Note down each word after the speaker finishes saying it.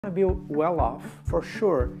To be well off, for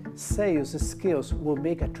sure, sales skills will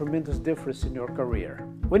make a tremendous difference in your career.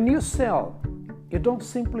 When you sell, you don't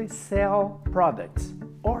simply sell products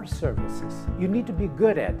or services. You need to be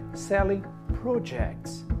good at selling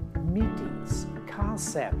projects, meetings,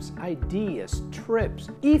 concepts, ideas, trips.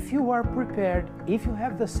 If you are prepared, if you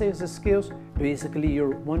have the sales skills, basically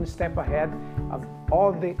you're one step ahead of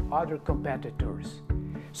all the other competitors.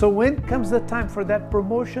 So when comes the time for that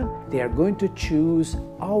promotion, they are going to choose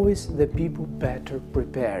always the people better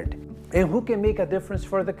prepared. And who can make a difference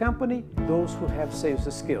for the company? Those who have sales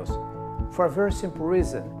skills. For a very simple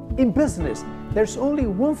reason. In business, there's only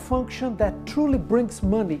one function that truly brings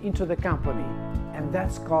money into the company, and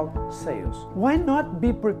that's called sales. Why not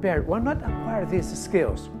be prepared? Why not acquire these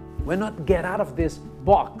skills? Why not get out of this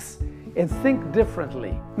box and think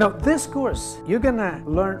differently? Now, this course, you're gonna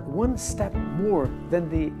learn one step more than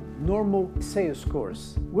the normal sales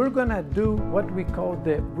course. We're gonna do what we call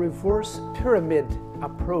the reverse pyramid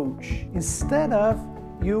approach. Instead of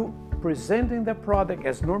you presenting the product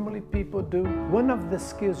as normally people do, one of the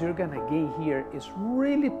skills you're gonna gain here is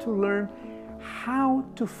really to learn how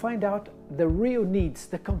to find out the real needs,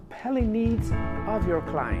 the compelling needs of your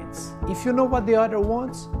clients. If you know what the other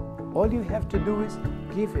wants, all you have to do is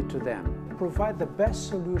give it to them. Provide the best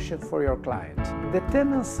solution for your client. The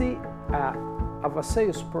tendency of a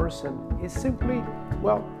salesperson is simply,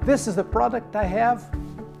 well, this is the product I have,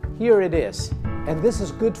 here it is, and this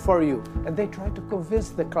is good for you. And they try to convince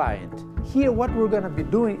the client. Here, what we're going to be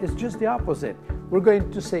doing is just the opposite. We're going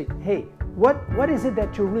to say, hey, what is it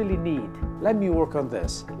that you really need? Let me work on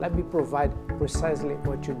this. Let me provide precisely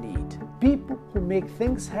what you need. People who make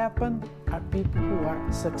things happen are people who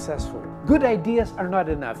are successful. Good ideas are not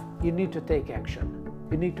enough. You need to take action.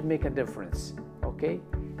 You need to make a difference, okay?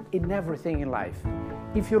 In everything in life.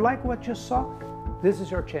 If you like what you saw, this is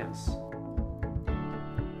your chance.